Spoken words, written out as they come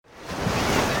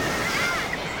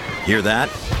Hear that?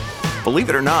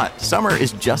 Believe it or not, summer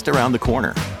is just around the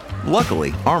corner.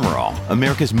 Luckily, Armor All,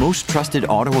 America's most trusted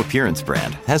auto appearance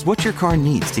brand, has what your car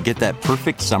needs to get that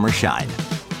perfect summer shine.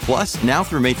 Plus, now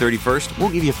through May 31st, we'll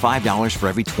give you $5 for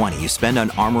every $20 you spend on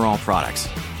Armor All products.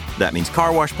 That means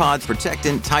car wash pods,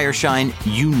 protectant, tire shine,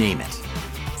 you name it.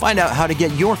 Find out how to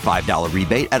get your $5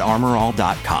 rebate at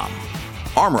armorall.com.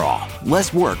 Armor All,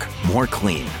 less work, more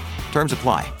clean. Terms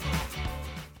apply.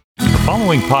 The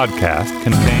following podcast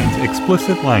contains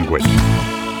explicit language.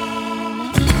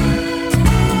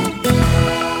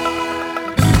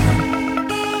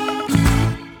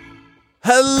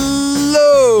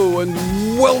 Hello and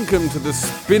welcome to the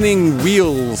Spinning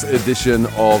Wheels edition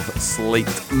of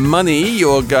Slate Money,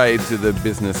 your guide to the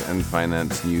business and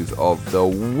finance news of the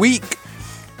week.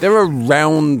 There are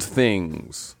round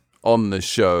things on the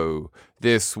show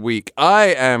this week.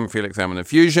 I am Felix Salmon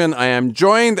Fusion. I am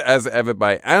joined as ever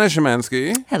by Anna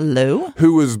Szymanski. Hello.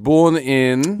 Who was born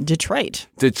in Detroit.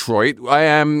 I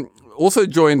am also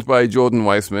joined by Jordan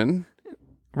Weissman.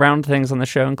 Round things on the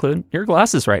show include your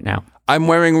glasses right now. I'm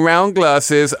wearing round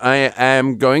glasses. I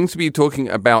am going to be talking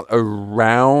about a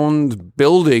round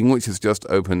building which has just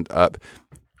opened up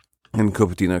in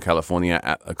Cupertino, California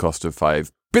at a cost of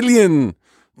 $5 billion.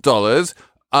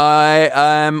 I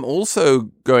am also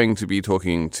going to be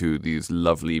talking to these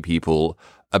lovely people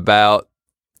about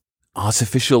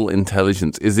artificial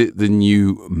intelligence. Is it the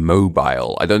new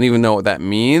mobile? I don't even know what that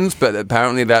means, but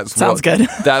apparently Sounds good.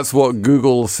 That's what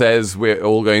Google says we're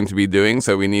all going to be doing.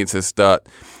 So we need to start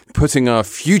putting our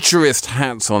futurist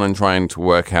hats on and trying to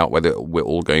work out whether we're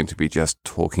all going to be just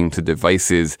talking to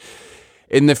devices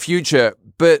in the future.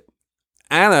 But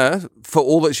Anna, for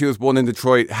all that she was born in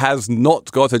Detroit, has not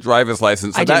got a driver's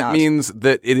license. So that means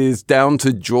that it is down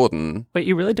to Jordan. Wait,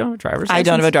 you really don't have a driver's license? I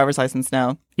don't have a driver's license,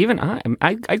 no. Even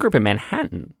I grew up in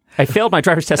Manhattan. I failed my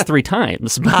driver's test 3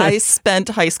 times. But I spent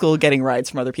high school getting rides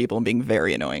from other people and being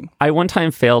very annoying. I one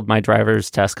time failed my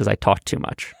driver's test because I talked too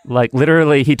much. Like,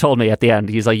 literally, he told me at the end,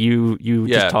 he's like, you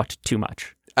just talked too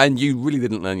much. And you really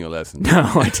didn't learn your lesson. No,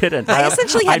 I didn't.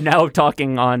 I'm now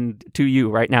talking on to you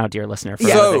right now, dear listener.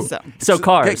 So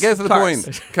cars. Get to the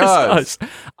point. Cars.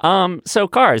 So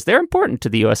cars, they're important to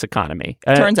the U.S. economy.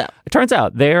 Turns out. It turns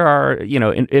out there are,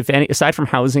 if any, aside from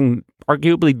housing,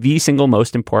 arguably the single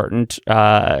most important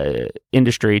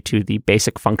industry to the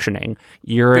basic functioning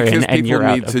year in and year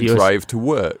out of the US. Because people need to drive to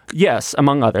work. Yes,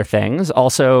 among other things.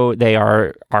 Also, they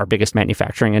are our biggest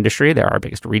manufacturing industry. They're our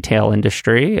biggest retail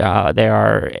industry.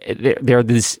 They're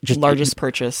this just largest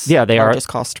purchase. Yeah, they largest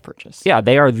cost purchase. Yeah,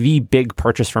 they are the big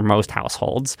purchase for most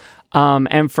households.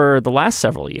 And for the last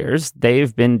several years,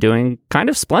 they've been doing kind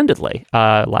of splendidly.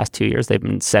 Last 2 years, they've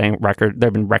been setting record.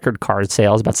 There've been record car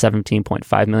sales, about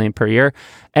 17.5 million per year.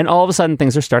 And all of a sudden,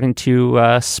 things are starting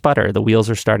to sputter. The wheels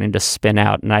are starting to spin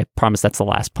out. And I promise that's the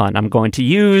last pun I'm going to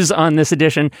use on this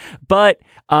edition. But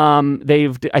I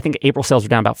think April sales are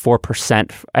down about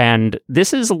 4%. And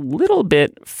this is a little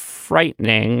bit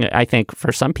frightening, I think,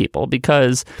 for some people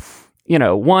because,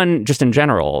 one, just in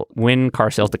general, when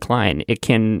car sales decline, it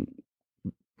can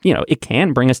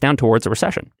bring us down towards a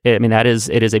recession. It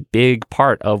is a big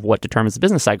part of what determines the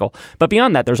business cycle. But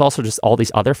beyond that, there's also just all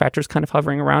these other factors kind of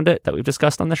hovering around it that we've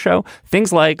discussed on the show.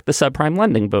 Things like the subprime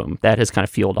lending boom that has kind of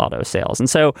fueled auto sales. And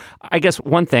so I guess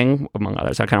one thing, among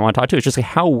others, I kind of want to talk to is just like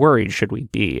how worried should we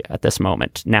be at this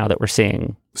moment now that we're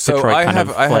seeing Detroit I have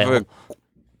a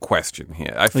question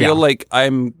here. I feel like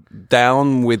I'm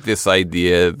down with this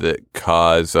idea that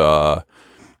cars are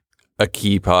a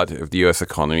key part of the U.S.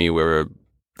 economy. We're a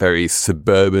very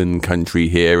suburban country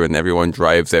here and everyone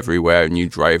drives everywhere and you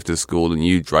drive to school and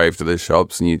you drive to the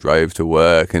shops and you drive to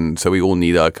work. And so we all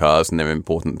need our cars and they're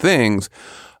important things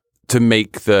to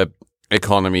make the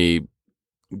economy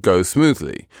go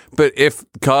smoothly. But if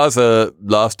cars are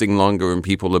lasting longer and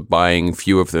people are buying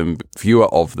fewer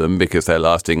of them because they're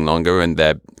lasting longer and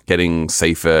they're getting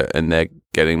safer and they're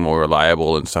getting more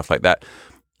reliable and stuff like that,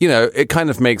 it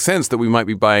kind of makes sense that we might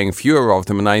be buying fewer of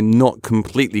them, and I'm not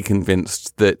completely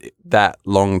convinced that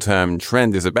long-term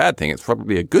trend is a bad thing. It's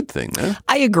probably a good thing, no?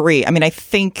 I agree. I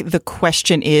think the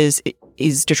question is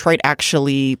Detroit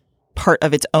actually part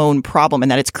of its own problem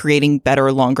and that it's creating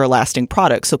better, longer-lasting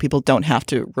products so people don't have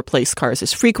to replace cars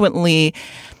as frequently?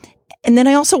 And then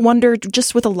I also wonder,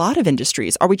 just with a lot of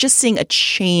industries, are we just seeing a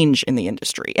change in the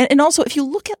industry? And also, if you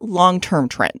look at long-term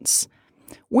trends,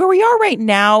 where we are right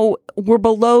now, we're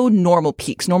below normal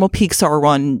peaks. Normal peaks are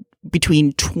run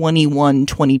between 21,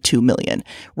 22 million.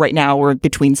 Right now, we're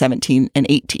between 17 and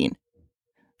 18,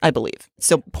 I believe.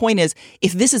 So point is,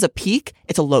 if this is a peak,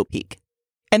 it's a low peak.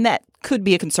 And that could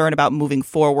be a concern about moving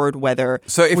forward, whether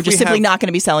So if we're just simply not going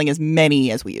to be selling as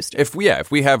many as we used to. If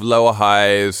we have lower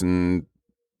highs and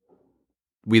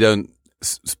we don't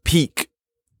peak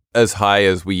as high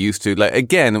as we used to, like,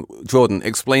 again, Jordan,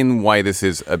 explain why this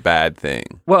is a bad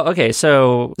thing. Well, okay,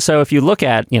 so if you look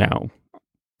at,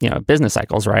 business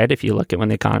cycles, right? If you look at when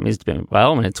the economy is doing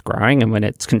well, when it's growing and when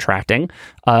it's contracting,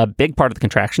 a big part of the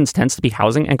contractions tends to be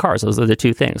housing and cars. Those are the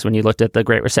two things. When you looked at the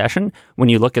Great Recession, when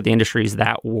you look at the industries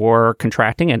that were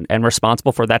contracting and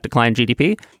responsible for that decline in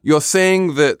GDP. You're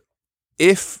saying that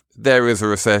if there is a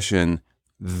recession,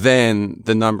 then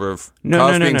the number of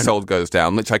cars being sold goes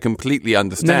down, which I completely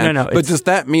understand. But does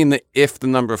that mean that if the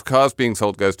number of cars being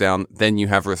sold goes down, then you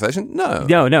have a recession? No.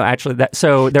 No, actually, they're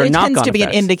not. It tends to be an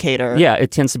indicator. Yeah,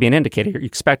 it tends to be an indicator. You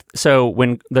expect, so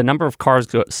when the number of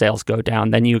sales go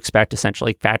down, then you expect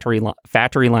essentially factory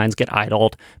lines get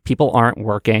idled. People aren't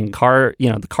working.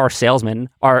 The car salesmen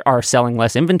are selling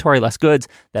less inventory, less goods.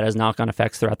 That has knock-on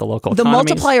effects throughout the local economies. The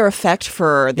multiplier effect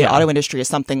for the auto industry is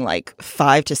something like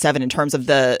 5 to 7 in terms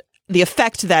of the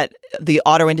effect that the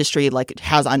auto industry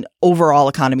has on overall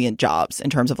economy and jobs in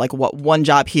terms of what one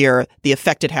job here, the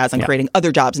effect it has on creating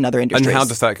other jobs in other industries. And how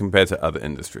does that compare to other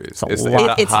industries? It's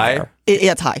high?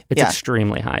 It's high. It's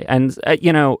extremely high. And,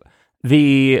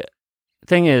 the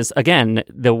thing is, again,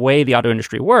 the way the auto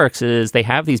industry works is they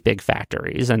have these big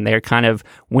factories and they're kind of,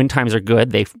 when times are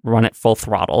good, they run at full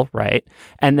throttle, right?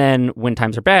 And then when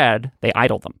times are bad, they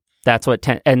idle them. That's what,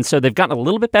 and so they've gotten a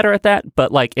little bit better at that,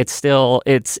 but it's still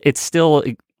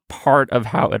part of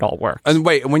how it all works. And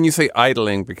wait, when you say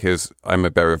idling, because I'm a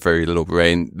bearer of very little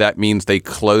brain, that means they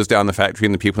close down the factory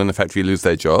and the people in the factory lose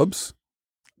their jobs?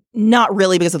 Not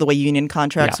really, because of the way union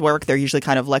contracts work. They're usually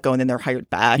kind of let go and then they're hired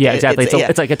back. Yeah, exactly.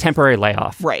 It's like a temporary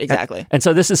layoff. Right, exactly. And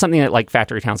so this is something that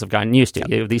factory towns have gotten used to.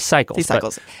 You have these cycles.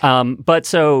 But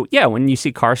so, when you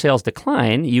see car sales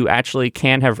decline, you actually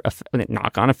can have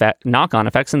knock-on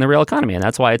effects in the real economy. And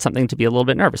that's why it's something to be a little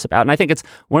bit nervous about. And I think it's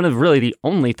one of really the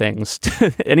only things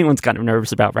anyone's kind of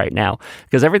nervous about right now,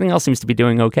 because everything else seems to be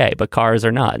doing okay, but cars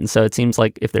are not. And so it seems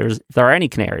like if there are any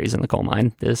canaries in the coal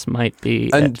mine, this might be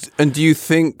it. And do you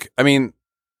think,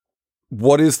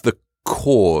 what is the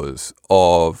cause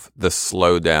of the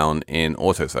slowdown in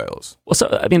auto sales? Well, so,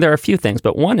 there are a few things,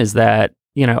 but one is that,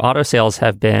 auto sales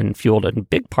have been fueled in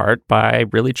big part by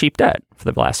really cheap debt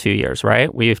for the last few years,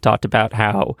 right? We've talked about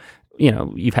how,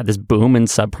 you've had this boom in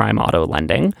subprime auto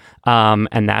lending,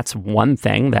 and that's one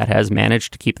thing that has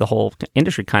managed to keep the whole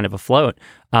industry kind of afloat.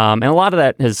 And a lot of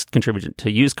that has contributed to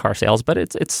used car sales, but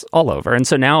it's all over. And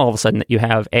so now all of a sudden you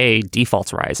have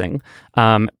defaults rising,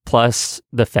 plus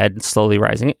the Fed slowly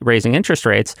raising interest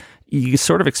rates. You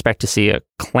sort of expect to see a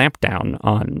clampdown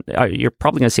on. You're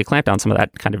probably going to see a clampdown on some of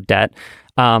that kind of debt.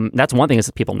 That's one thing is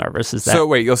that people nervous. So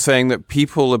wait, you're saying that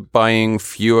people are buying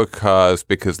fewer cars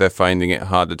because they're finding it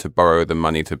harder to borrow the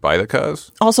money to buy the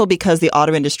cars? Also because the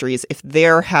auto industries, if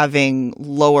they're having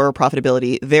lower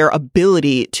profitability, their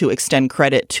ability to extend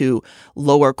credit to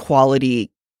lower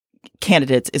quality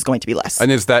candidates is going to be less. And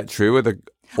is that true? Are the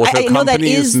auto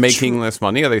companies making less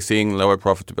money? Are they seeing lower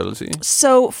profitability?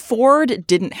 So Ford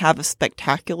didn't have a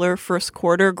spectacular first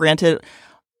quarter. Granted,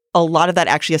 a lot of that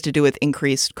actually has to do with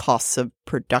increased costs of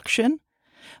production,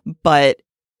 but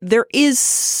there is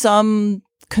some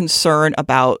concern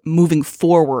about moving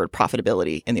forward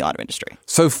profitability in the auto industry.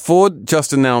 So Ford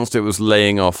just announced it was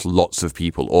laying off lots of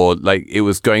people, or it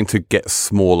was going to get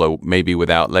smaller, maybe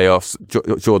without layoffs.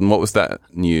 Jordan, what was that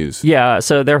news? Yeah,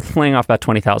 so they're laying off about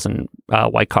 20,000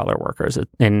 white-collar workers,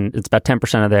 and it's about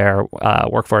 10% of their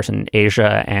workforce in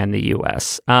Asia and the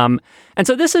U.S. And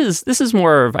so this is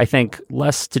more of, I think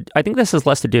this is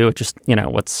less to do with just,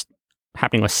 what's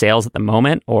happening with sales at the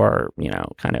moment, or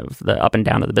kind of the up and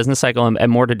down of the business cycle, and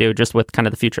more to do just with kind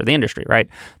of the future of the industry, right?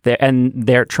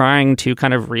 They're trying to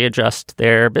kind of readjust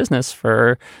their business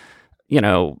for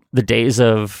the days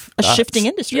of a shifting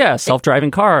industry,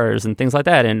 self-driving cars and things like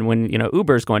that, and when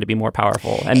Uber is going to be more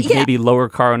powerful and maybe lower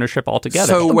car ownership altogether.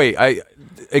 So wait,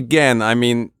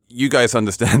 you guys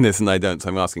understand this and I don't, so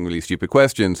I'm asking really stupid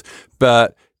questions.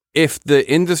 But if the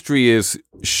industry is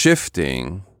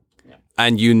shifting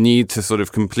and you need to sort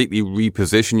of completely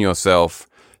reposition yourself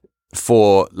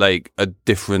for a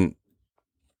different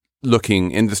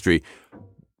looking industry,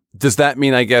 does that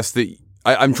mean, I guess, that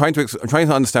I'm trying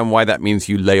to understand why that means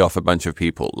you lay off a bunch of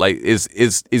people? Is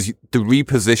the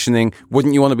repositioning?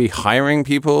 Wouldn't you want to be hiring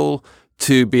people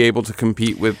to be able to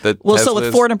compete with the Teslas? So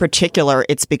with Ford in particular,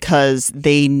 it's because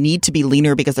they need to be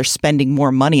leaner because they're spending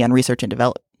more money on research and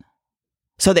development.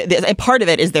 So and part of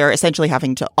it is they're essentially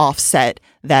having to offset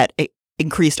that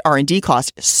increased R&D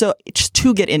costs so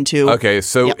to get into. Okay,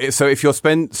 so if you're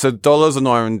dollars on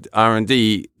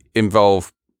R&D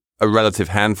involve a relative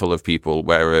handful of people,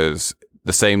 whereas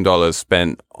the same dollars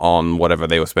spent on whatever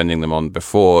they were spending them on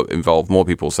before involve more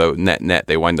people. So net,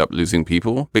 they wind up losing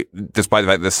people, despite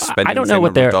the fact they're spending. I don't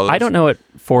know what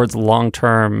Ford's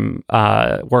long-term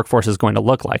workforce is going to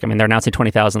look like. I mean, they're announcing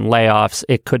 20,000 layoffs.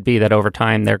 It could be that over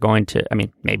time they're going to. I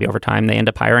mean, maybe over time they end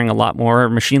up hiring a lot more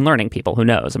machine learning people. Who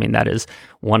knows? I mean, that is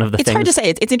one of the things. It's hard to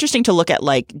say. It's interesting to look at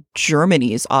like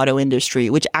Germany's auto industry,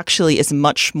 which actually is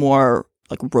much more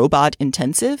like robot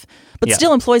intensive, but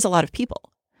still employs a lot of people.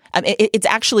 It's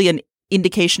actually an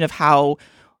indication of how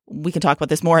we can talk about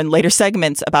this more in later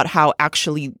segments about how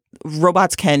actually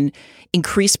robots can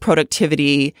increase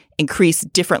productivity, increase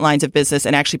different lines of business,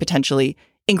 and actually potentially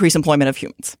increase employment of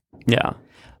humans. Yeah.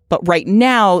 But right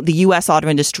now, the U.S. auto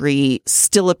industry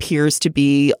still appears to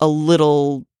be a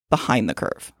little behind the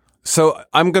curve. So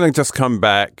I'm going to just come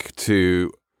back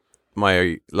to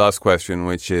my last question,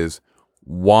 which is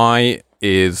why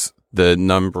is the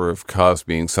number of cars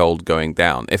being sold going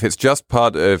down? If it's just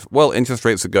part of, interest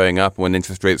rates are going up. When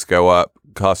interest rates go up,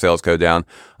 car sales go down.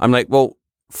 I'm like, well,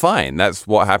 fine. That's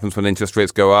what happens when interest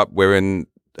rates go up. We're in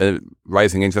a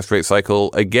rising interest rate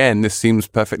cycle. Again, this seems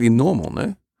perfectly normal,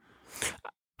 no?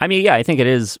 I mean, yeah, I think it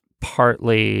is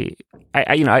partly,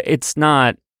 it's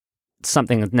not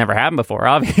something that's never happened before,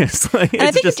 obviously. And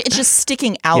I think it's just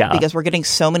sticking out because we're getting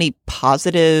so many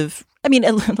positive, I mean,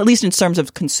 at least in terms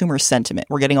of consumer sentiment,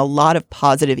 we're getting a lot of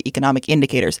positive economic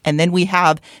indicators. And then we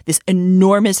have this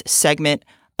enormous segment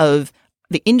of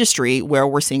the industry where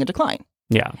we're seeing a decline.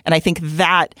 Yeah. And I think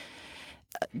that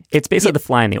it's basically the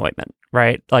fly in the ointment,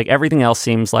 right? Like everything else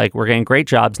seems like we're getting great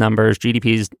jobs numbers.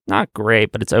 GDP's not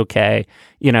great, but it's okay.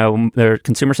 Their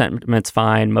consumer sentiment's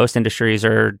fine. Most industries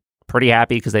are pretty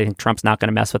happy because they think Trump's not going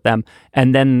to mess with them.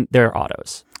 And then there are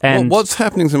autos. And what's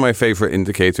happening to my favorite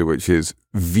indicator, which is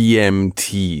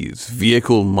VMTs,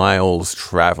 vehicle miles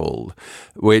traveled,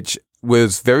 which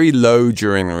was very low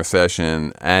during the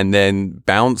recession and then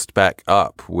bounced back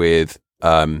up with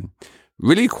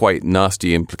really quite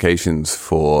nasty implications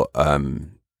for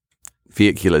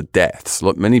vehicular deaths.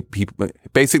 Many people,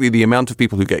 basically the amount of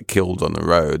people who get killed on the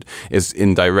road is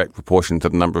in direct proportion to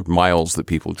the number of miles that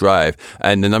people drive.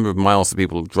 And the number of miles that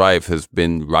people drive has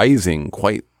been rising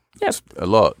quite a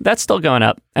lot. That's still going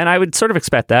up. And I would sort of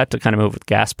expect that to kind of move with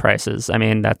gas prices. I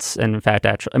mean, that's in fact,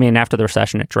 after the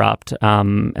recession, it dropped.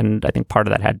 And I think part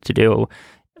of that had to do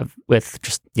with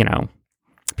just,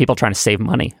 people trying to save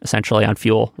money essentially on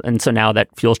fuel. And so now that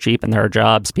fuel's cheap and there are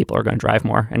jobs, people are going to drive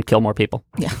more and kill more people.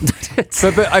 Yeah.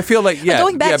 but I feel like,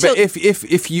 but to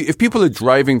if people are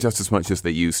driving just as much as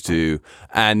they used to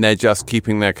and they're just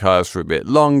keeping their cars for a bit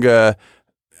longer,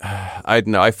 I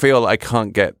don't know. I feel I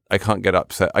can't get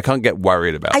upset. I can't get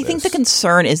worried about this. I think the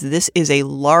concern is this is a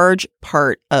large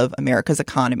part of America's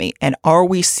economy. And are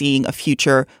we seeing a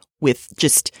future with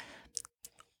just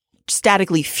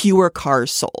statically fewer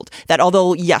cars sold? That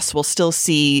although, yes, we'll still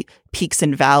see peaks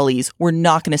and valleys, we're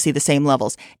not going to see the same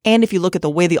levels. And if you look at the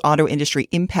way the auto industry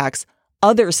impacts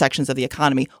other sections of the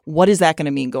economy, what is that going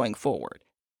to mean going forward?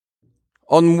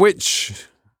 On which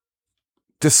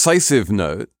decisive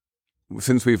note,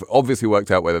 since we've obviously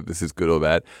worked out whether this is good or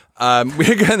bad,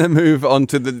 we're going to move on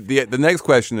to the next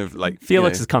question of like...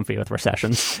 Felix is comfy with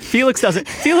recessions. Felix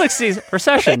sees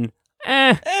recession.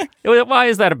 Why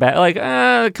is that a bad? Like,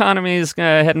 the economy's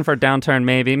heading for a downturn,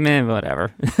 maybe,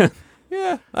 whatever.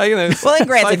 Yeah. Well, and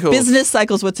granted, business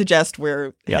cycles would suggest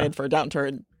we're headed for a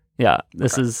downturn. Yeah,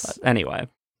 anyway.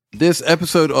 This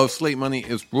episode of Slate Money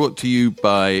is brought to you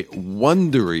by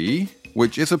Wondery,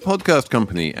 which is a podcast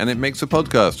company, and it makes a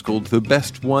podcast called The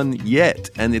Best One Yet,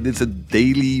 and it is a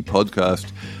daily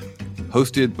podcast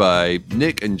hosted by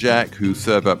Nick and Jack, who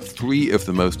serve up 3 of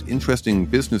the most interesting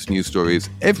business news stories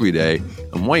every day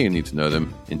and why you need to know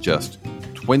them in just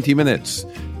 20 minutes.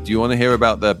 Do you want to hear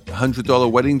about the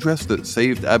 $100 wedding dress that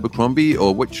saved Abercrombie,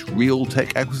 or which real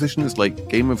tech acquisitions like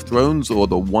Game of Thrones, or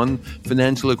the one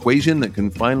financial equation that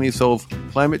can finally solve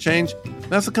climate change?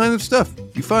 That's the kind of stuff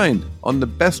you find on The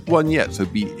Best One Yet. So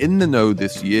be in the know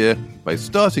this year by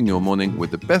starting your morning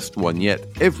with The Best One Yet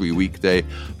every weekday.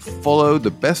 Follow The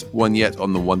Best One Yet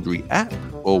on the Wondery app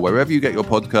or wherever you get your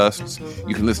podcasts.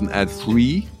 You can listen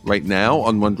ad-free right now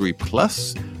on Wondery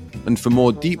Plus. And for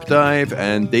more deep dive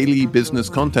and daily business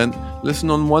content,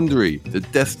 listen on Wondery, the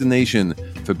destination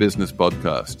for business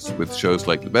podcasts, with shows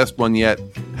like The Best One Yet,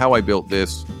 How I Built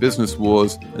This, Business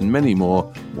Wars, and many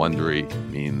more. Wondery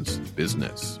means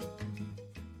business.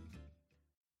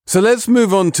 So let's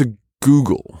move on to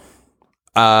Google.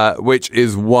 which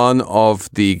is one of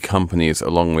the companies,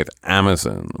 along with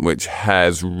Amazon, which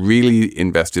has really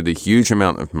invested a huge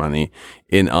amount of money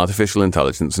in artificial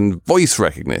intelligence and voice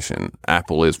recognition.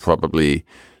 Apple is probably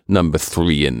number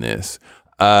 3 in this.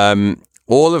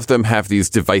 All of them have these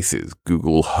devices,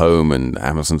 Google Home and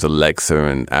Amazon's Alexa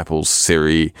and Apple's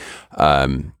Siri,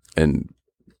 and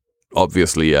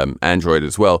obviously Android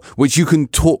as well, which you can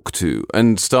talk to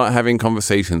and start having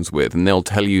conversations with, and they'll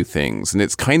tell you things. And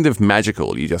it's kind of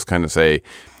magical. You just kind of say,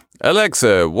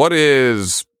 Alexa, what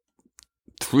is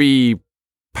 3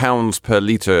 pounds per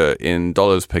liter in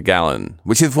dollars per gallon?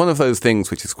 Which is one of those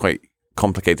things which is quite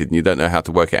complicated and you don't know how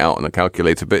to work it out on a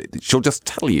calculator, but she'll just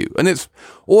tell you. And it's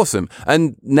awesome.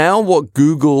 And now what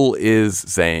Google is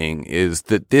saying is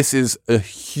that this is a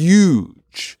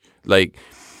huge,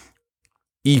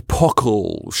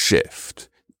 epochal shift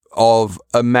of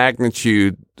a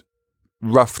magnitude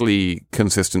roughly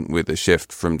consistent with a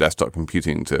shift from desktop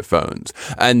computing to phones.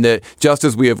 And that just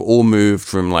as we have all moved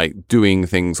from doing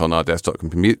things on our desktop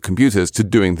computers to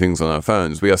doing things on our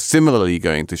phones, we are similarly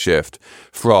going to shift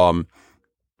from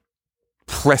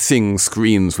pressing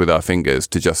screens with our fingers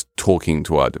to just talking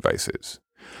to our devices.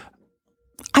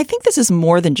 I think this is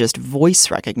more than just voice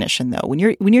recognition, though. When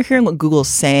you're hearing what Google's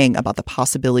saying about the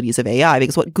possibilities of AI,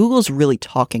 because what Google's really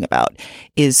talking about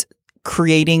is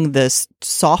creating this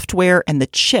software and the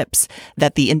chips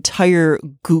that the entire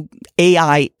Google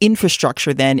AI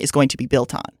infrastructure then is going to be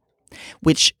built on,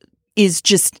 which is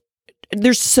just,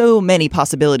 there's so many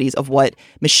possibilities of what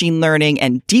machine learning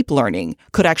and deep learning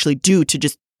could actually do to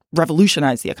just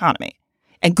revolutionize the economy.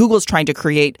 And Google's trying to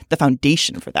create the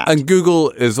foundation for that. And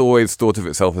Google has always thought of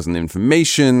itself as an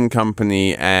information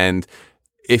company. And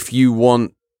if you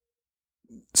want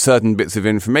certain bits of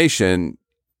information,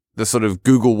 the sort of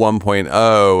Google 1.0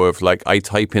 of I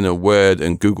type in a word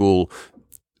and Google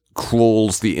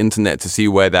crawls the internet to see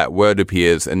where that word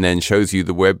appears and then shows you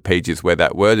the web pages where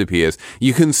that word appears.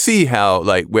 You can see how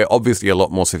we're obviously a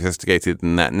lot more sophisticated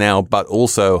than that now, but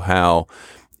also how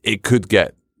it could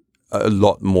get a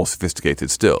lot more sophisticated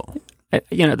still.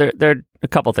 There are a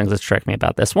couple of things that strike me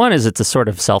about this. One is it's a sort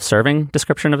of self-serving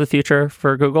description of the future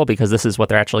for Google because this is what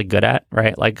they're actually good at,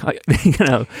 right?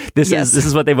 This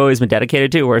is what they've always been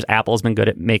dedicated to, whereas Apple's been good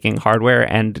at making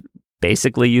hardware and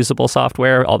basically usable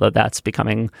software, although that's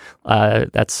becoming,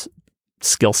 that's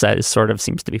skill set is sort of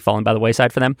seems to be falling by the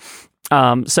wayside for them.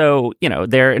 So,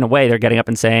 they're in a way, they're getting up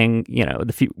and saying,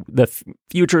 the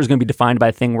future is going to be defined by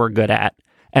a thing we're good at.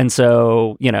 And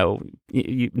so,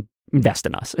 you invest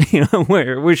in us,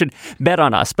 where we should bet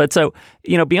on us. But so,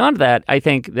 beyond that, I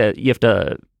think that you have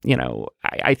to,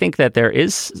 I think that there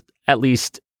is at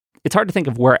least, it's hard to think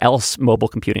of where else mobile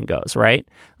computing goes, right?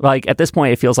 At this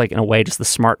point, it feels like in a way, just the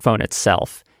smartphone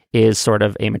itself is sort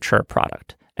of a mature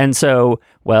product. And so,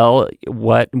 well,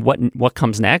 what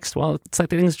comes next? Well, it's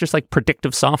things just like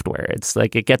predictive software. It's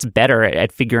it gets better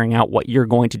at figuring out what you're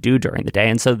going to do during the day.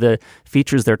 And so the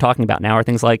features they're talking about now are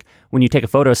things like when you take a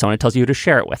photo of someone, it tells you who to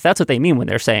share it with. That's what they mean when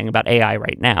they're saying about AI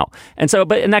right now. And so,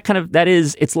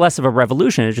 it's less of a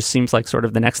revolution. It just seems like sort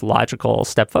of the next logical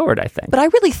step forward, I think. But I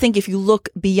really think if you look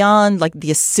beyond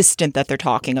the assistant that they're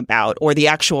talking about or the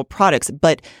actual products,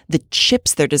 but the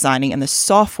chips they're designing and the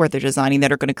software they're designing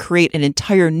that are going to create an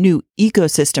entire new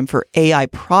ecosystem for AI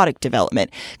product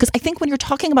development. Because I think when you're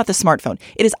talking about the smartphone,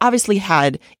 it has obviously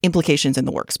had implications in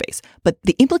the workspace. But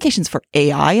the implications for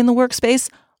AI in the workspace,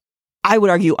 I would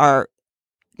argue, are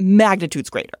magnitudes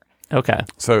greater. Okay.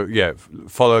 So,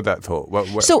 follow that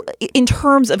thought. So in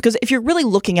terms of, because if you're really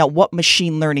looking at what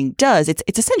machine learning does, it's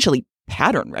essentially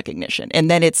pattern recognition. And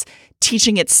then it's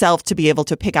teaching itself to be able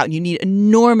to pick out, and you need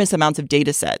enormous amounts of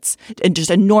data sets and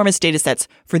just enormous data sets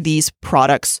for these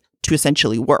products to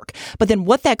essentially work. But then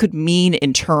what that could mean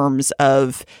in terms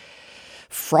of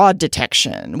fraud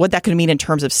detection, what that could mean in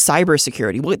terms of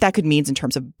cybersecurity, what that could mean in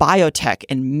terms of biotech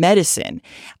and medicine,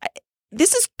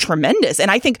 this is tremendous. And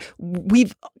I think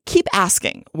we keep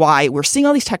asking why we're seeing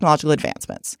all these technological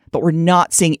advancements, but we're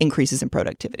not seeing increases in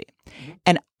productivity.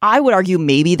 And I would argue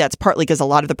maybe that's partly because a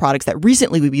lot of the products that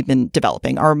recently we've been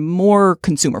developing are more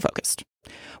consumer focused.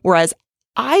 Whereas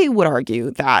I would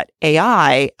argue that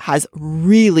AI has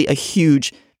really a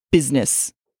huge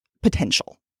business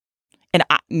potential.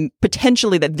 And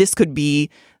potentially that this could be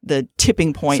the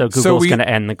tipping point. So Google's going to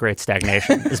end the great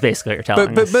stagnation is basically what you're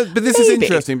telling us. But this is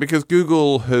interesting because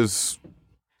Google has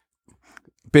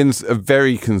been a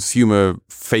very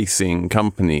consumer-facing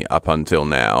company up until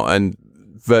now, and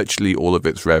virtually all of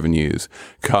its revenues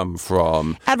come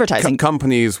from advertising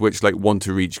companies which want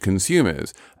to reach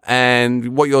consumers.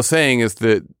 And what you're saying is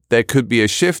that there could be a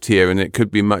shift here, and it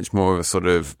could be much more of a sort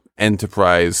of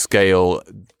enterprise scale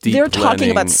deep they're talking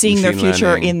learning, about seeing their machine future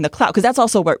learning. in the cloud, because that's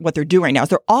also what they're doing right now. Is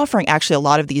they're offering actually a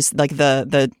lot of these, like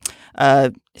the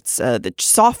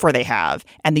software they have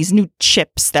and these new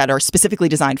chips that are specifically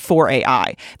designed for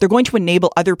AI. They're going to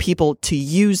enable other people to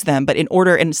use them, but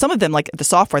and some of them, like the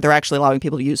software, they're actually allowing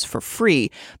people to use for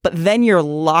free. But then you're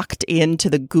locked into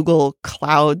the Google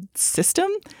Cloud system.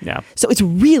 Yeah. So it's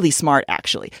really smart,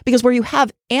 actually, because where you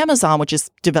have Amazon, which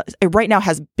is right now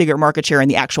has bigger market share in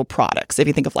the actual products, if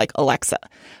you think of like Alexa.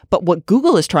 But what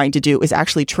Google is trying to do is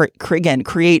actually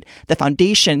create the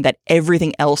foundation that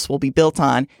everything else will be built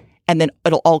on, and then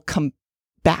it'll all come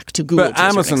back to Google. But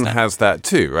Amazon has that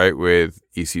too, right? With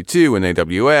EC2 and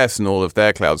AWS and all of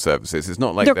their cloud services. It's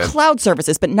not like they're cloud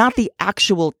services, but not the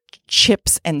actual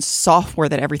chips and software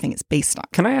that everything is based on.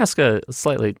 Can I ask a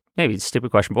slightly maybe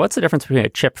stupid question, but what's the difference between a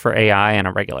chip for AI and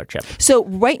a regular chip? So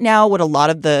right now, what a lot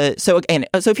of so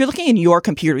if you're looking in your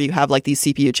computer, you have like these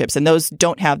CPU chips, and those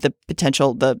don't have the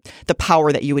potential, the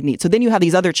power that you would need. So then you have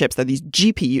these other chips, that are these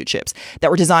GPU chips that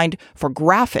were designed for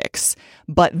graphics,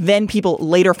 but then people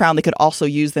later found they could also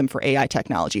use them for AI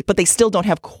technology, but they still don't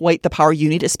have quite the power you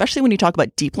need, especially when you talk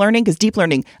about deep learning, because deep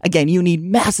learning, again, you need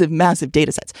massive, massive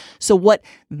data sets. So what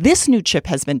this new chip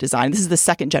has been designed, this is the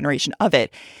second generation of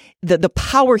it, the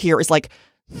power here is like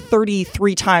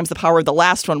 33 times the power of the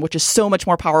last one, which is so much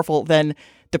more powerful than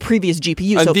the previous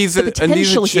GPU. And so these the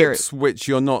potential are here, chips which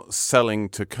you're not selling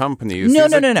to companies. No.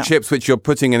 Chips which you're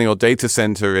putting in your data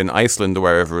center in Iceland or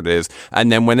wherever it is.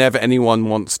 And then whenever anyone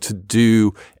wants to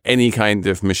do any kind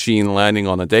of machine learning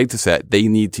on a data set, they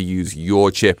need to use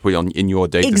your chip in your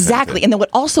data exactly. center. And then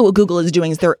what Google is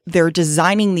doing is they're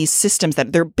designing these systems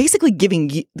that they're basically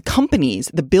giving companies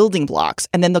the building blocks,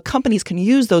 and then the companies can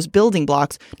use those building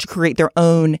blocks to create their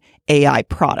own AI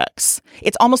products.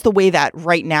 It's almost the way that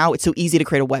right now it's so easy to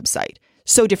create a website.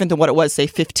 So different than what it was, say,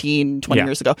 15, 20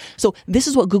 years ago. So this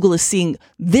is what Google is seeing.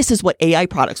 This is what AI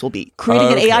products will be.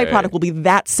 Creating an AI product will be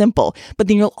that simple, but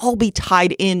then you'll all be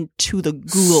tied into the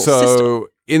Google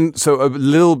system. So a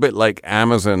little bit like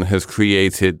Amazon has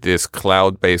created this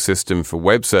cloud-based system for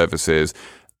web services,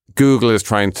 Google is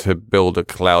trying to build a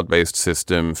cloud-based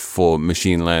system for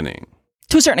machine learning.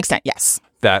 To a certain extent, yes.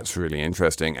 That's really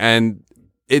interesting. And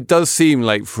it does seem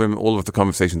like from all of the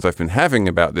conversations I've been having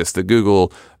about this, that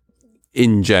Google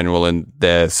in general and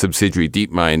their subsidiary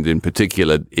DeepMind in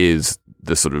particular is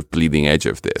the sort of bleeding edge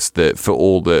of this. That for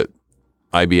all that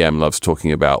IBM loves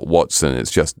talking about Watson,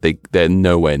 it's just they're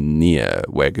nowhere near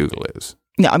where Google is.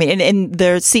 No, I mean, and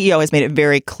their CEO has made it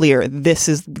very clear this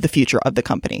is the future of the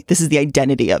company. This is the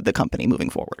identity of the company moving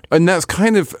forward. And that's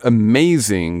kind of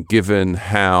amazing given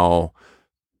how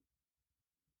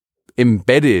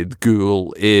embedded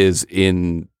Google is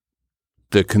in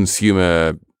the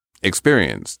consumer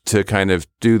experience to kind of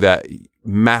do that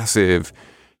massive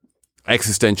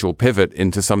existential pivot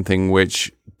into something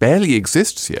which barely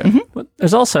exists yet. Mm-hmm. But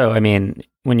there's also, I mean,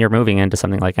 when you're moving into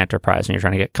something like enterprise and you're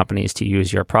trying to get companies to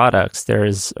use your products,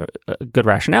 there's a good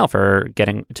rationale for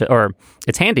getting to, or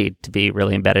it's handy to be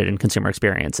really embedded in consumer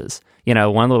experiences. You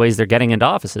know, one of the ways they're getting into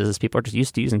offices is people are just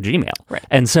used to using Gmail. Right.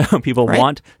 And so people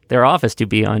want their office to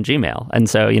be on Gmail. And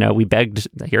so, you know, we begged,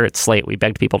 here at Slate, we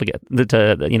begged people to get,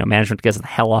 management to get the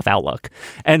hell off Outlook.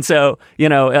 And so, you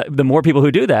know, the more people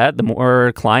who do that, the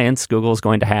more clients Google is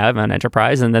going to have on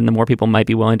enterprise, and then the more people might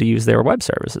be willing to use their web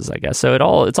services, I guess. So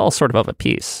it's all sort of a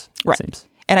piece, right. It seems.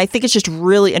 And I think it's just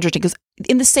really interesting because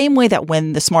in the same way that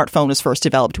when the smartphone was first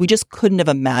developed, we just couldn't have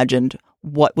imagined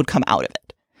what would come out of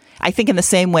it. I think in the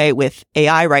same way with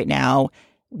AI right now,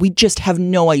 we just have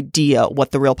no idea what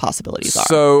the real possibilities are.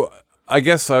 So I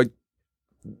guess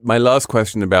my last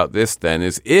question about this then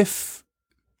is, if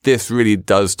this really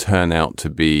does turn out to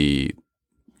be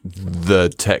the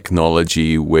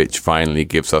technology which finally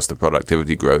gives us the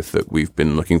productivity growth that we've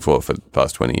been looking for the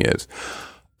past 20 years,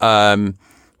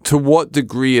 to what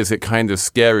degree is it kind of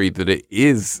scary that it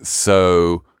is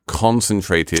so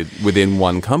concentrated within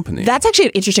one company? That's actually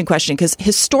an interesting question because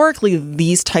historically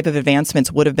these type of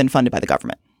advancements would have been funded by the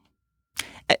government.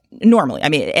 Normally, I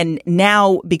mean, and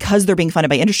now because they're being funded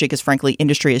by industry, because frankly,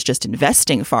 industry is just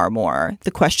investing far more,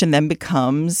 the question then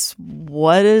becomes,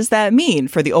 what does that mean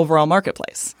for the overall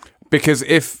marketplace? Because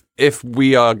if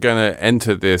we are going to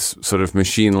enter this sort of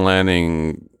machine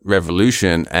learning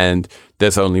revolution and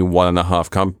there's only 1.5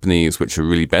 companies which are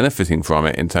really benefiting from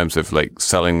it in terms of like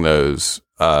selling those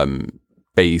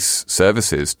base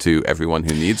services to everyone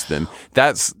who needs them,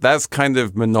 that's kind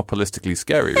of monopolistically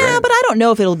scary, right? Yeah, but I don't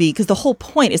know if it'll be, because the whole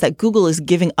point is that Google is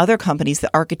giving other companies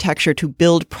the architecture to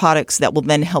build products that will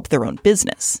then help their own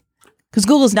business. Because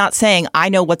Google's not saying, I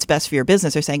know what's best for your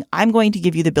business. They're saying, I'm going to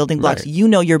give you the building blocks. Right. You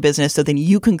know your business, so then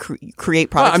you can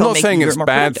create products. I'm not saying it's more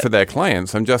bad productive. for their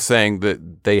clients. I'm just saying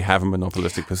that they have a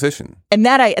monopolistic position. And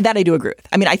that I do agree with.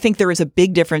 I mean, I think there is a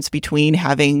big difference between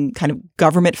having kind of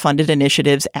government-funded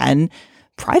initiatives and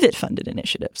private-funded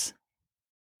initiatives.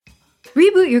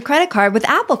 Reboot your credit card with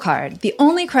Apple Card, the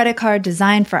only credit card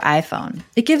designed for iPhone.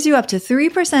 It gives you up to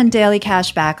 3% daily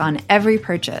cash back on every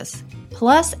purchase.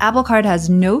 Plus, Apple Card has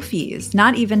no fees,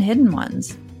 not even hidden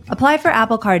ones. Apply for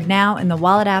Apple Card now in the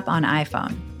Wallet app on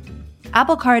iPhone.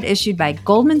 Apple Card issued by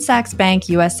Goldman Sachs Bank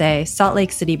USA, Salt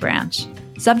Lake City branch.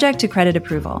 Subject to credit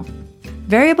approval.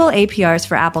 Variable APRs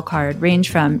for Apple Card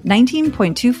range from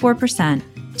 19.24%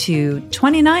 to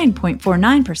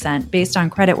 29.49% based on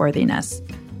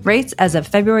creditworthiness. Rates as of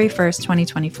February 1st,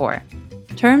 2024.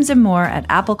 Terms and more at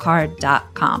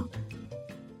applecard.com.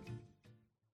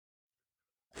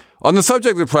 On the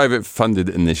subject of private funded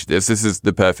initiatives, this is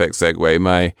the perfect segue.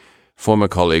 My former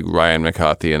colleague Ryan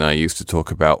McCarthy and I used to talk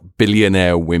about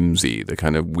billionaire whimsy, the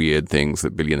kind of weird things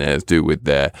that billionaires do with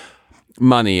their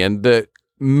money. And the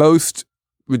most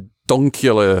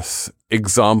redonkulous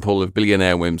example of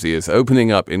billionaire whimsy is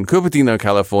opening up in Cupertino,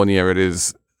 California. It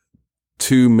is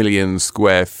 2 million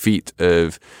square feet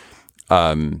of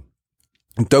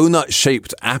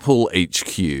donut-shaped Apple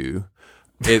HQ.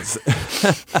 It's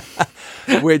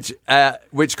which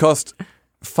cost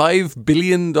 $5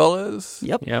 billion.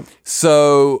 Yep.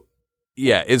 So,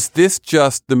 yeah, is this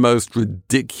just the most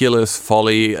ridiculous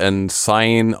folly and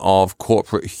sign of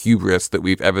corporate hubris that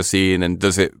we've ever seen? And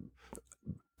does it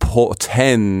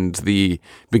portend the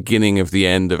beginning of the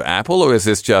end of Apple? Or is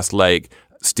this just like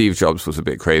Steve Jobs was a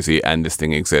bit crazy and this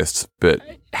thing exists, but,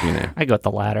 you know. I go with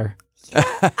the latter.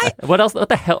 What else? What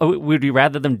the hell? Would you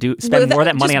rather them spend more of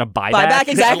that money on a buyback?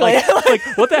 Exactly. like,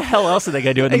 what the hell else are they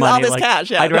going to do with the money? All this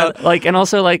cash, yeah. I'd rather, and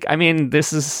also, I mean,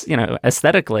 this is,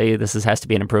 aesthetically, has to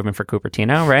be an improvement for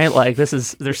Cupertino, right? Like,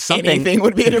 there's something. Anything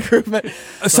would be an improvement.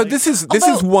 So this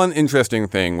is one interesting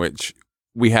thing which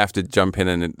we have to jump in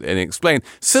and explain.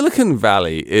 Silicon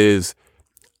Valley is,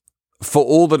 for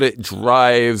all that it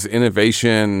drives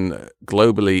innovation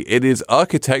globally, it is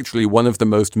architecturally one of the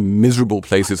most miserable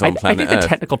places on planet Earth. I think the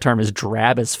technical term is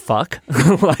drab as fuck.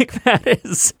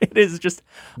 It is just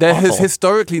There awful. has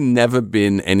historically never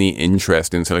been any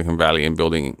interest in Silicon Valley in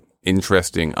building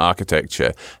interesting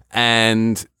architecture.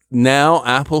 And now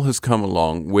Apple has come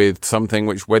along with something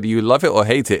which, whether you love it or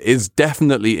hate it, is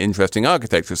definitely interesting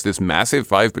architecture. It's this massive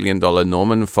 $5 billion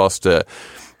Norman Foster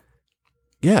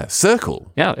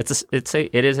circle. Yeah, it's a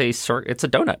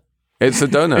donut. It's a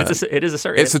donut. It is a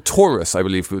circle. It's a torus, I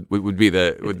believe, would be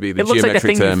the It looks like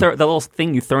the little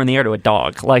thing you throw in the air to a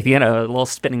dog, a little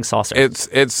spinning saucer.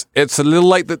 It's a little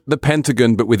like the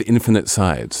Pentagon, but with infinite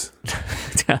sides.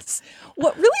 Yes.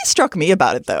 What really struck me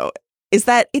about it, though, is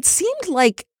that it seemed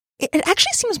like it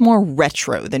actually seems more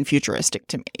retro than futuristic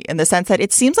to me, in the sense that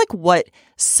it seems like what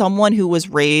someone who was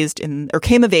raised or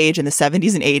came of age in the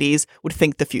 70s and 80s would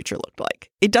think the future looked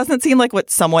like. It doesn't seem like what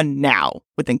someone now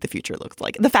would think the future looked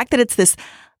like. The fact that it's this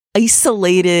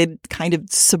isolated kind of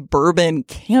suburban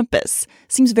campus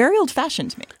seems very old-fashioned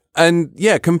to me. And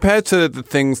yeah, compared to the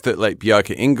things that like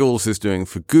Bjarke Ingels is doing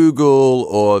for Google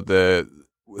or the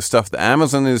stuff that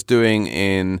Amazon is doing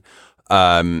in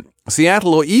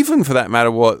Seattle, or even for that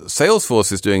matter, what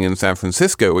Salesforce is doing in San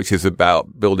Francisco, which is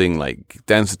about building like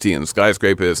density and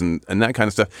skyscrapers and that kind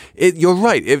of stuff. You're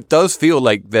right. It does feel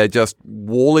like they're just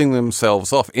walling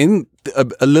themselves off in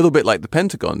a little bit like the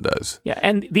Pentagon does. Yeah.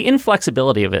 And the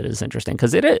inflexibility of it is interesting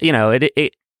because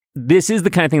this is the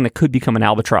kind of thing that could become an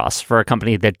albatross for a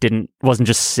company that wasn't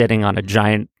just sitting on a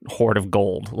giant hoard of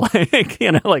gold, like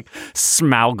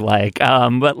Smaug-like.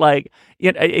 But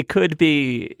it could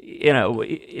be,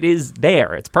 it is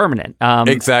there. It's permanent.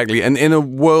 Exactly. And in a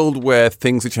world where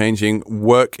things are changing,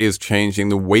 work is changing,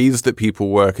 the ways that people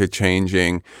work are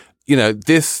changing.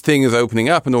 This thing is opening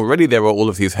up, and already there are all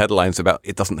of these headlines about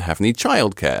it doesn't have any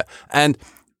childcare. And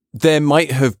there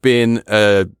might have been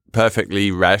a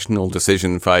perfectly rational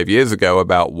decision 5 years ago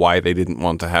about why they didn't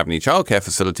want to have any childcare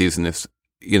facilities in this,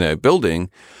 building.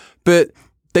 But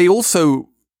they also,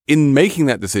 in making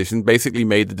that decision, basically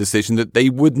made the decision that they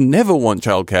would never want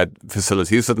childcare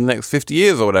facilities for the next 50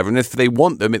 years or whatever. And if they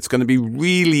want them, it's going to be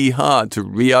really hard to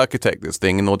re-architect this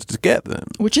thing in order to get them.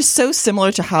 Which is so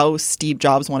similar to how Steve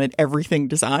Jobs wanted everything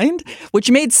designed,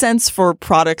 which made sense for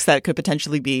products that could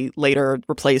potentially be later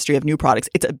replaced or you have new products.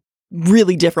 It's a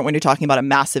really different when you're talking about a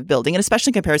massive building, and especially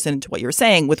in comparison to what you were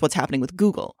saying with what's happening with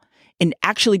Google and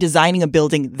actually designing a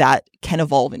building that can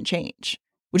evolve and change,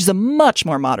 which is a much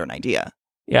more modern idea.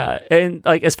 Yeah, and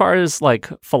like as far as like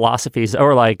philosophies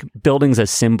or like buildings as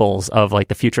symbols of like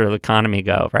the future of the economy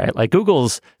go, right? Like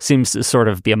Google's seems to sort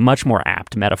of be a much more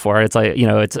apt metaphor. It's like,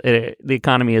 the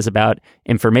economy is about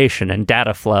information and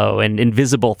data flow and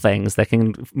invisible things that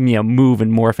can, move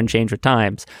and morph and change with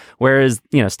times. Whereas,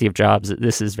 Steve Jobs,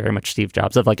 this is very much Steve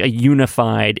Jobs of like a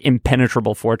unified,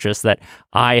 impenetrable fortress that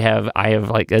I have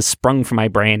like has sprung from my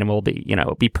brain and will be,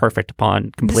 be perfect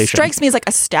upon completion. This strikes me as like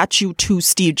a statue to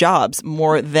Steve Jobs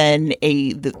more than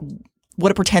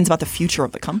what it pretends about the future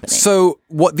of the company. So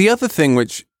the other thing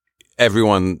which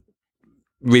everyone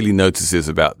really notices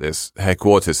about this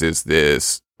headquarters is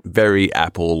this very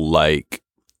Apple-like,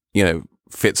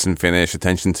 fits and finish,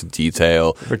 attention to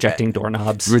detail. Rejecting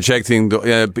doorknobs.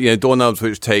 Doorknobs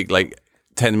which take like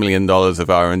 $10 million of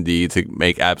R&D to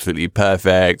make absolutely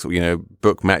perfect,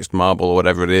 book-matched marble or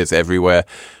whatever it is everywhere.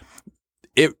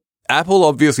 Apple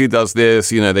obviously does this.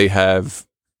 They have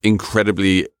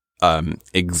incredibly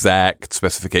exact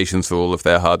specifications for all of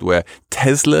their hardware.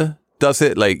 Tesla does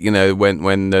it. Like,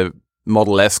 when the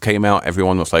Model S came out,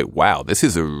 everyone was like, wow, this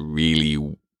is a really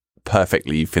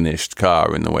perfectly finished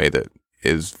car in a way that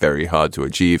is very hard to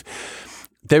achieve.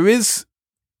 There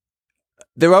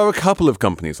are a couple of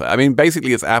companies.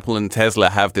 Basically it's Apple and Tesla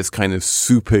have this kind of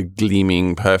super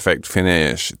gleaming, perfect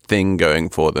finish thing going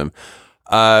for them.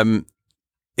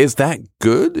 Is that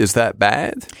good? Is that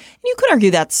bad? You could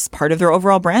argue that's part of their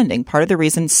overall branding. Part of the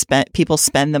reason people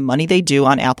spend the money they do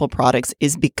on Apple products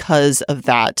is because of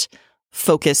that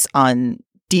focus on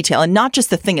detail, and not just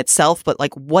the thing itself, but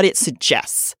like what it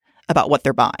suggests about what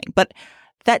they're buying. But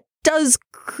that does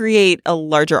create a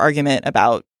larger argument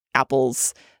about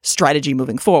Apple's strategy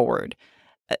moving forward.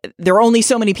 There are only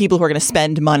so many people who are going to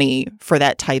spend money for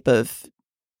that type of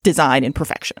design and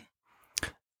perfection.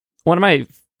 One of my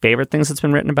favorite things that's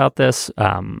been written about this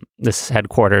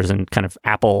headquarters and kind of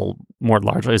Apple more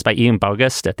largely is by Ian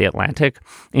Bogost at The Atlantic.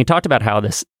 And he talked about how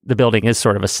the building is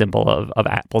sort of a symbol of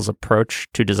Apple's approach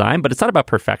to design, but it's not about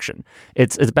perfection.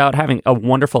 It's about having a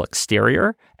wonderful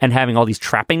exterior and having all these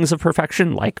trappings of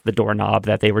perfection, like the doorknob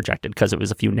that they rejected because it was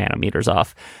a few nanometers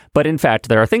off. But in fact,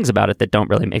 there are things about it that don't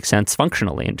really make sense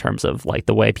functionally in terms of like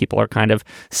the way people are kind of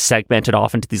segmented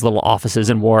off into these little offices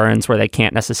and warrens where they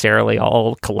can't necessarily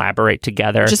all collaborate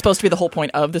together. Which is supposed to be the whole point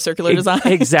of the circular design.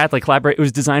 Exactly. Collaborate. It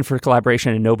was designed for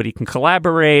collaboration and nobody can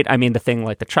collaborate. The thing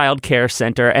like the child care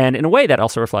center, and in a way that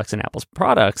also reflects in Apple's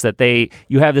products that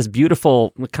you have this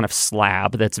beautiful kind of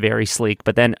slab that's very sleek,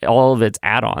 but then all of its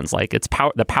add-ons, like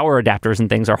the power adapters and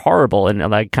things are horrible and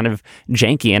like kind of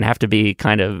janky and have to be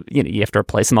kind of, you have to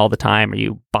replace them all the time, or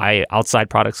you buy outside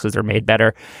products because they're made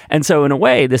better. And so in a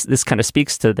way, this kind of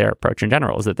speaks to their approach in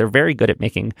general, is that they're very good at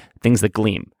making things that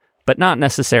gleam, but not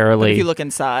necessarily. But if you look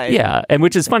inside. Yeah. And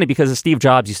which is funny because Steve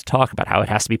Jobs used to talk about how it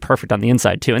has to be perfect on the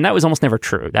inside too. And that was almost never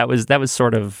true. That was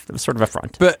sort of a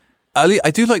front. But Ali,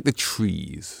 I do like the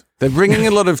trees. They're bringing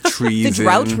a lot of trees the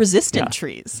drought-resistant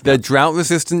trees. They're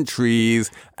drought-resistant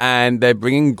trees, and they're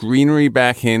bringing greenery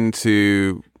back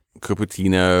into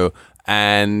Cupertino,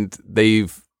 and they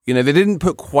didn't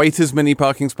put quite as many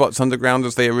parking spots underground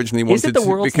as they originally wanted to. Is it the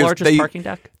world's largest parking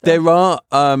deck? There are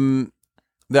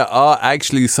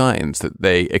actually signs that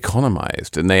they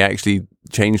economized, and they actually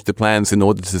changed the plans in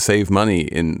order to save money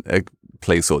in a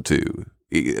place or two.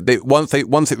 Once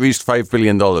it reached $5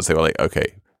 billion, they were like,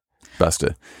 okay,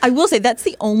 basta. I will say that's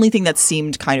the only thing that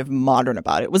seemed kind of modern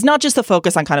about it. It was not just the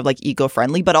focus on kind of like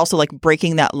eco-friendly, but also like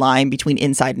breaking that line between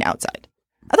inside and outside.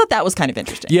 I thought that was kind of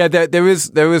interesting. Yeah, there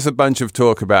is a bunch of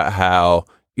talk about how,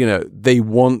 they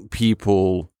want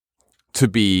people to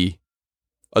be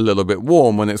a little bit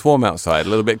warm when it's warm outside, a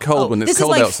little bit cold when it's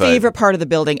cold outside. This is my favorite part of the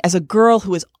building. As a girl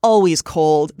who is always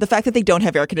cold, the fact that they don't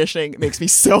have air conditioning makes me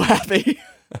so happy.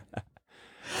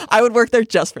 I would work there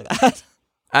just for that.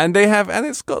 And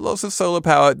it's got lots of solar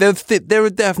power. There are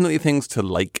definitely things to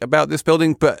like about this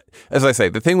building, but as I say,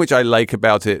 the thing which I like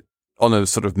about it on a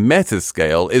sort of meta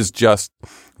scale is just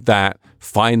that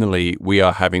finally we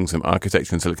are having some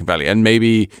architecture in Silicon Valley, and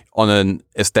maybe on an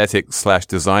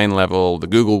aesthetic/design level, the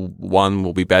Google one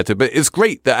will be better. But it's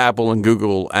great that Apple and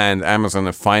Google and Amazon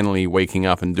are finally waking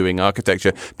up and doing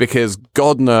architecture, because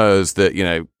God knows that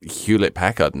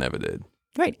Hewlett-Packard never did.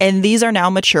 Right. And these are now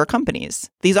mature companies.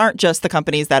 These aren't just the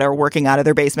companies that are working out of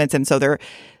their basements, and so their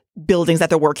buildings that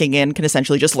they're working in can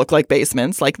essentially just look like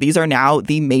basements. Like, these are now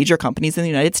the major companies in the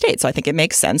United States. So I think it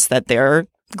makes sense that they're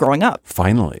growing up.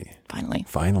 Finally.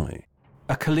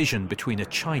 A collision between a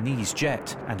Chinese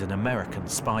jet and an American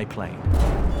spy plane.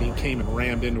 He came and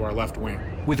rammed into our left wing.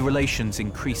 With relations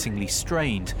increasingly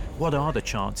strained, what are the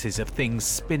chances of things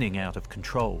spinning out of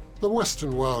control? The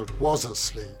Western world was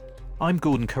asleep. I'm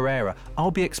Gordon Carrera. I'll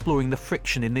be exploring the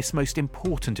friction in this most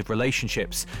important of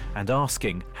relationships and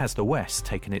asking, has the West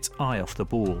taken its eye off the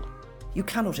ball? You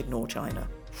cannot ignore China.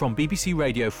 From BBC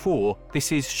Radio 4,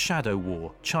 this is Shadow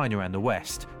War, China and the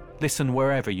West. Listen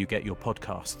wherever you get your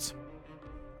podcasts.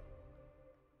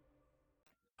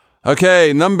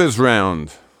 Okay, numbers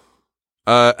round.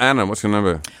 Anna, what's your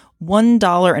number?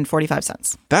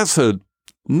 $1.45. That's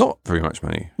not very much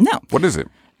money. No. What is it?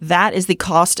 That is the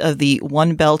cost of the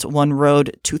One Belt, One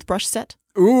Road toothbrush set.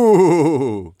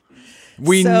 Ooh.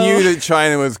 We knew that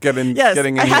China was getting in.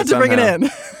 I had to bring it in.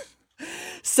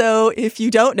 So if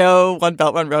you don't know, One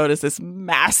Belt, One Road is this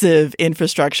massive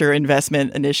infrastructure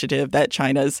investment initiative that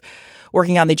China's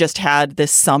working on. They just had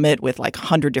this summit with like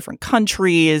 100 different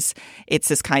countries. It's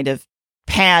this kind of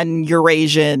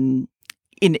pan-Eurasian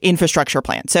infrastructure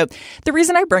plan. So the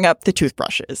reason I bring up the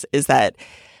toothbrushes is that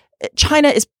China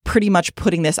is pretty much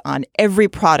putting this on every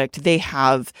product. They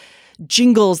have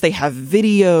jingles, they have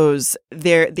videos.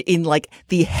 They're in like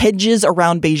the hedges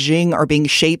around Beijing are being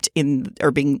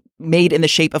being made in the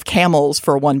shape of camels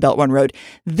for One Belt, One Road.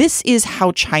 This is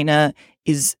how China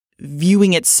is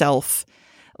viewing itself.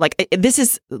 Like this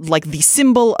is like the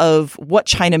symbol of what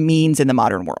China means in the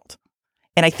modern world.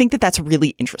 And I think that that's really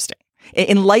interesting.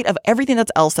 In light of everything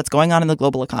else that's going on in the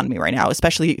global economy right now,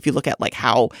 especially if you look at like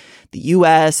how the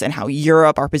US and how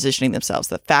Europe are positioning themselves,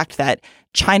 the fact that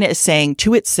China is saying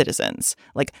to its citizens,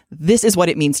 like, this is what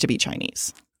it means to be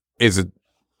Chinese. Is a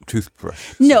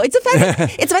toothbrush. No, it's the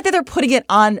fact that they're putting it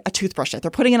on a toothbrush set. They're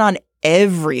putting it on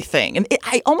everything. And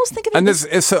I almost think of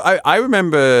it so I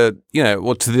remember,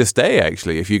 to this day,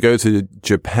 actually, if you go to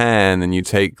Japan and you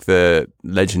take the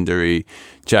legendary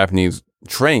Japanese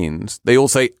trains, they all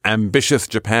say ambitious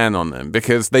Japan on them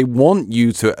because they want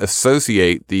you to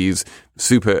associate these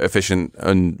super efficient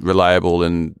and reliable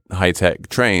and high-tech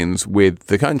trains with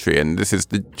the country. And this is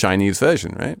the Chinese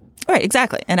version, right? Right,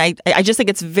 exactly. And I just think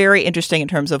it's very interesting in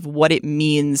terms of what it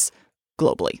means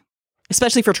globally,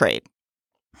 especially for trade.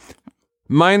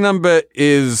 My number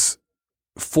is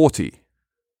 40.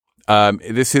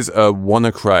 This is a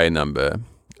WannaCry number.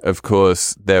 Of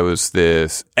course, there was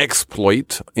this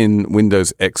exploit in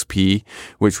Windows XP,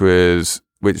 which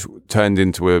turned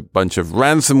into a bunch of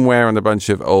ransomware on a bunch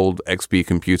of old XP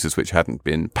computers which hadn't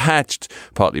been patched,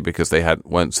 partly because they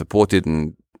weren't supported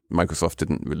and Microsoft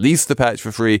didn't release the patch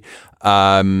for free.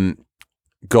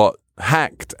 Got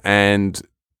hacked, and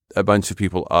a bunch of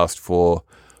people asked for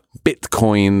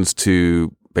Bitcoins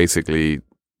to basically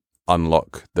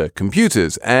unlock the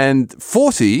computers. And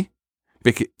 40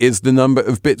 is the number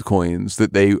of Bitcoins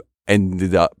that they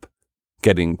ended up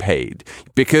getting paid.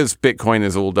 Because Bitcoin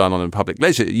is all done on a public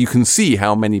ledger, you can see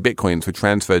how many Bitcoins were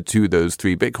transferred to those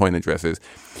 3 Bitcoin addresses.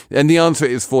 And the answer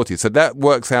is 40. So that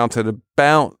works out at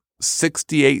about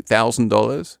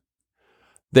 $68,000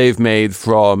 they've made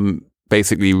from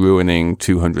basically ruining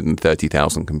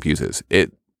 230,000 computers.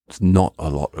 It's not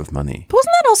a lot of money. But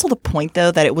wasn't that also the point,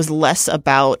 though, that it was less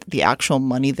about the actual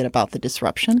money than about the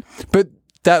disruption? But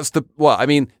that's the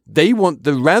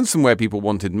ransomware people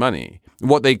wanted money.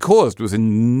 What they caused was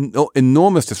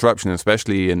enormous disruption,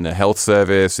 especially in the health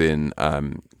service in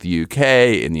the UK,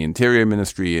 in the Interior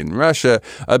Ministry in Russia.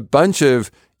 A bunch of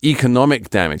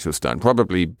economic damage was done.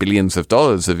 Probably billions of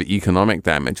dollars of economic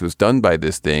damage was done by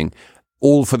this thing,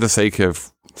 all for the sake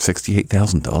of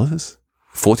 $68,000?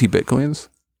 40 Bitcoins?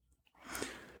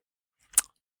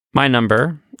 My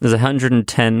number is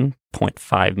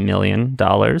 $110.5 million.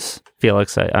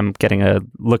 Felix, I'm getting a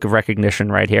look of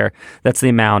recognition right here. That's the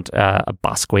amount a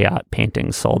Basquiat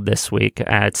painting sold this week.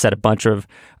 And it set a bunch of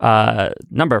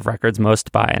number of records,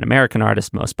 most by an American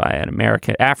artist, most by an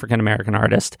African-American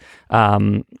artist,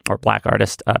 or black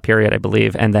artist, period, I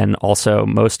believe. And then also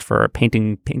most for a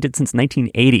painting painted since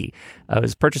 1980. It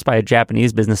was purchased by a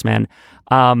Japanese businessman.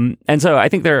 And so I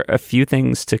think there are a few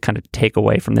things to kind of take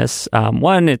away from this.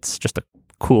 One, it's just a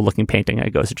cool looking painting. I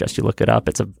go suggest you look it up.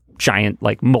 It's a giant,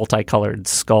 like, multicolored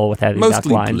skull with heavy back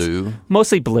lines.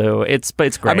 Mostly blue. But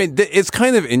it's great. I mean, it's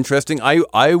kind of interesting.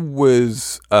 I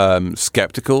was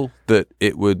skeptical that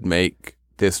it would make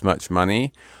this much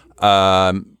money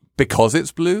because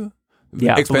it's blue.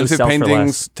 Yeah, expensive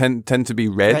paintings tend to be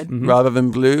red rather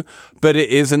than blue. But it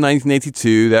is a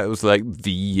 1982. That was like the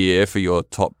year for your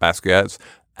top Basquiats.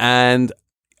 And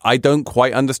I don't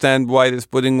quite understand why this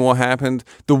bidding war happened.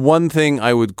 The one thing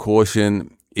I would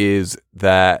caution is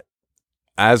that,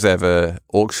 as ever,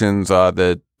 auctions are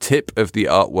the tip of the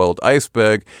art world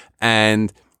iceberg.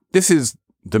 And this is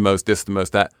the most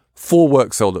that. for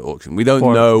work sold at auction. We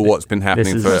don't know what's been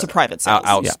happening for private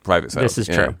sales. Private sales. This is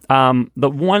true. The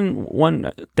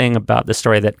one thing about the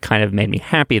story that kind of made me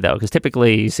happy, though, because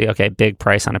typically you see, okay, big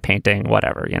price on a painting,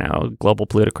 whatever, global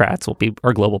plutocrats will be,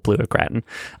 or global plutocratin.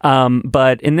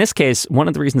 But in this case, one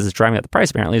of the reasons it's driving up the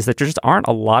price, apparently, is that there just aren't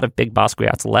a lot of big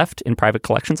Basquiats left in private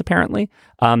collections, apparently.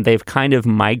 They've kind of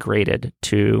migrated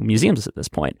to museums at this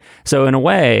point. So in a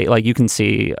way, like you can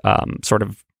see sort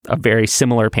of a very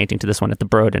similar painting to this one at the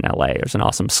Broad in LA. There's an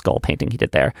awesome skull painting he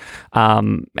did there.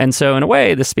 And so in a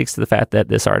way, this speaks to the fact that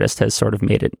this artist has sort of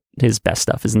made it his best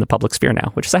stuff is in the public sphere now,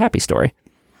 which is a happy story.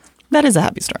 That is a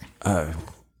happy story.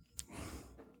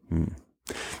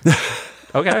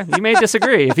 Okay, you may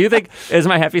disagree. If you think, is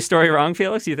my happy story wrong,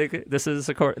 Felix? You think this is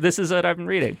what I've been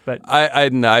reading? But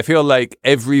I feel like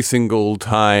every single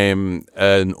time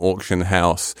an auction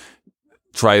house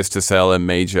tries to sell a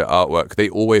major artwork, they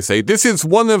always say, this is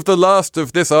one of the last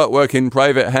of this artwork in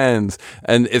private hands.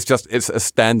 And it's a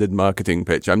standard marketing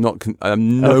pitch. I'm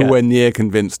nowhere near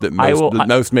convinced that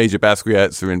most major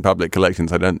Basquiats are in public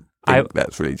collections. I don't think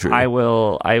that's really true. I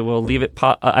will leave it.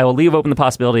 I will leave open the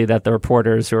possibility that the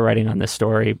reporters who are writing on this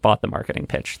story bought the marketing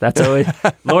pitch. That's always,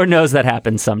 Lord knows that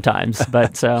happens sometimes,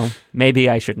 but so maybe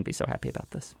I shouldn't be so happy about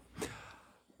this.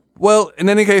 Well, in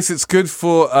any case, it's good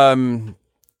for,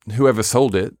 whoever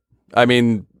sold it. I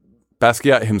mean,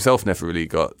 Basquiat himself never really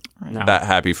got that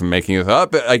happy from making it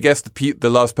up, but I guess the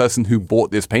last person who bought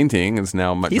this painting is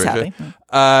now much richer.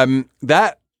 Happy.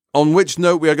 That, on which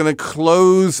note, we are going to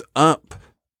close up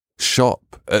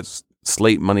shop at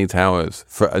Slate Money Towers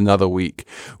for another week.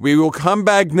 We will come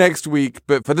back next week,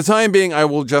 but for the time being, I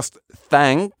will just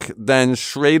thank Dan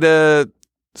Schrader,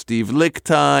 Steve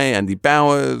Lickteig, Andy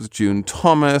Bowers, June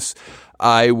Thomas.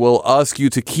 I will ask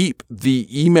you to keep the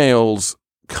emails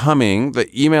coming. The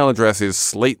email address is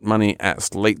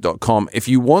slatemoney@slate.com. If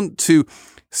you want to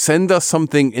send us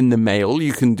something in the mail,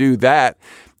 you can do that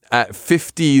at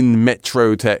 15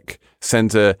 Metrotech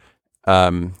Center,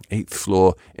 8th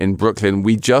floor in Brooklyn.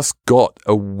 We just got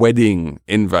a wedding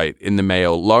invite in the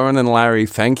mail. Lauren and Larry,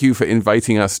 thank you for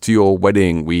inviting us to your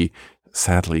wedding. We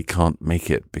sadly can't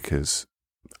make it because...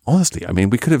 honestly, I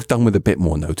mean, we could have done with a bit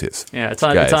more notice. Yeah, it's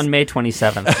on May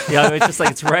 27th. Yeah, it's just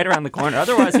like it's right around the corner.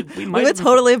 Otherwise, we would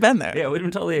totally have been there. Yeah, we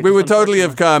would totally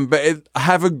have come. But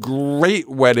have a great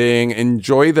wedding,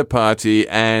 enjoy the party,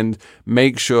 and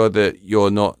make sure that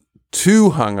you're not too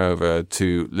hungover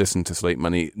to listen to Slate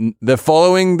Money. The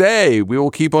following day, we will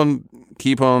keep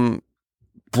on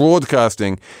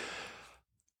broadcasting,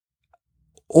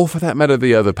 or for that matter,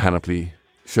 the other Panoply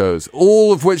shows,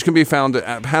 all of which can be found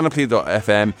at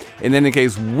panoply.fm. In any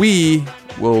case, we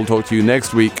will talk to you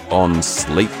next week on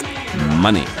Slate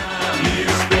Money.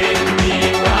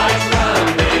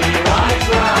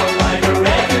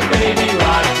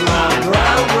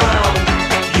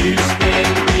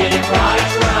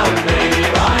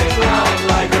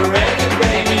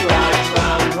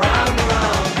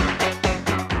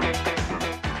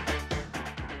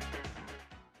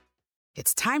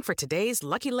 It's time for today's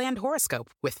Lucky Land horoscope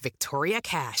with Victoria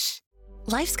Cash.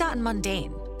 Life's gotten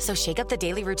mundane, so shake up the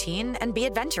daily routine and be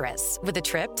adventurous with a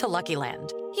trip to Lucky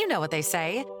Land. You know what they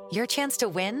say, your chance to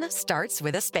win starts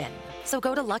with a spin. So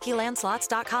go to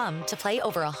LuckyLandSlots.com to play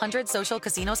over 100 social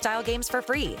casino-style games for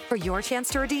free for your chance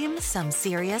to redeem some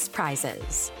serious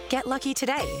prizes. Get lucky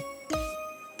today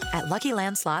at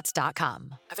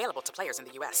LuckyLandSlots.com. Available to players in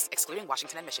the U.S., excluding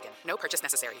Washington and Michigan. No purchase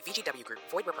necessary. VGW Group.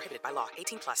 Void where prohibited by law.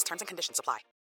 18+. Terms and conditions apply.